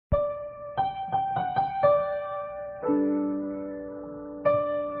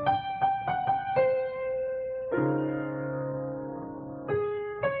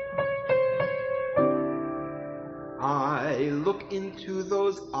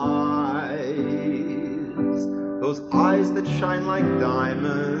those eyes that shine like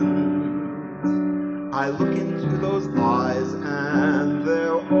diamonds. I look into those eyes and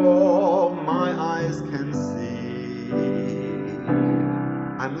they're all my eyes can see.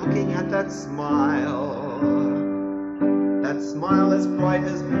 I'm looking at that smile as bright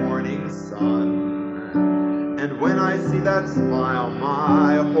as morning sun. And when I see that smile,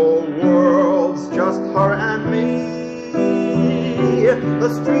 my whole world's just her and me. The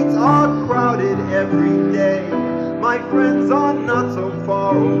streets are crowded every day, my friends are not so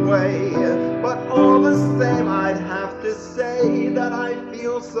far away, but all the same I'd have to say that I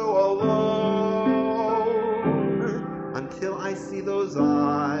feel so alone. Until I see those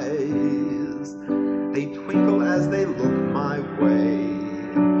eyes, they twinkle as they look my way.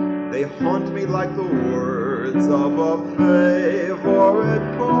 They haunt me like the words of a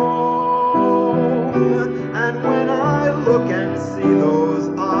favorite poem. And when I look and see those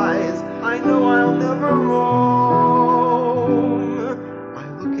eyes, I know I'll never roam. I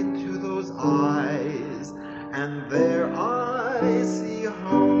look into those eyes, and there I see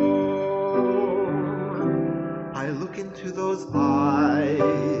home. I look into those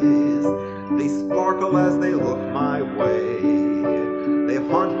eyes, they sparkle as they look my way. They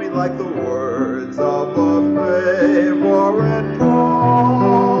haunt me like the words of a favorite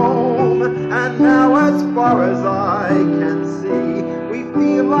poem. And now, as far as I can see, we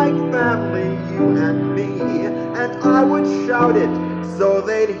feel like family, you and me. And I would shout it so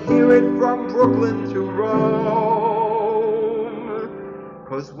they'd hear it from Brooklyn to Rome.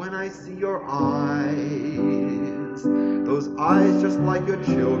 'Cause when I see your eyes, those eyes just like your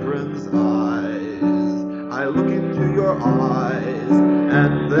children's eyes, I look into your eyes,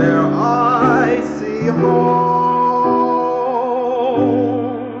 and there I see home.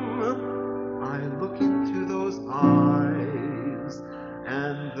 I look into those eyes.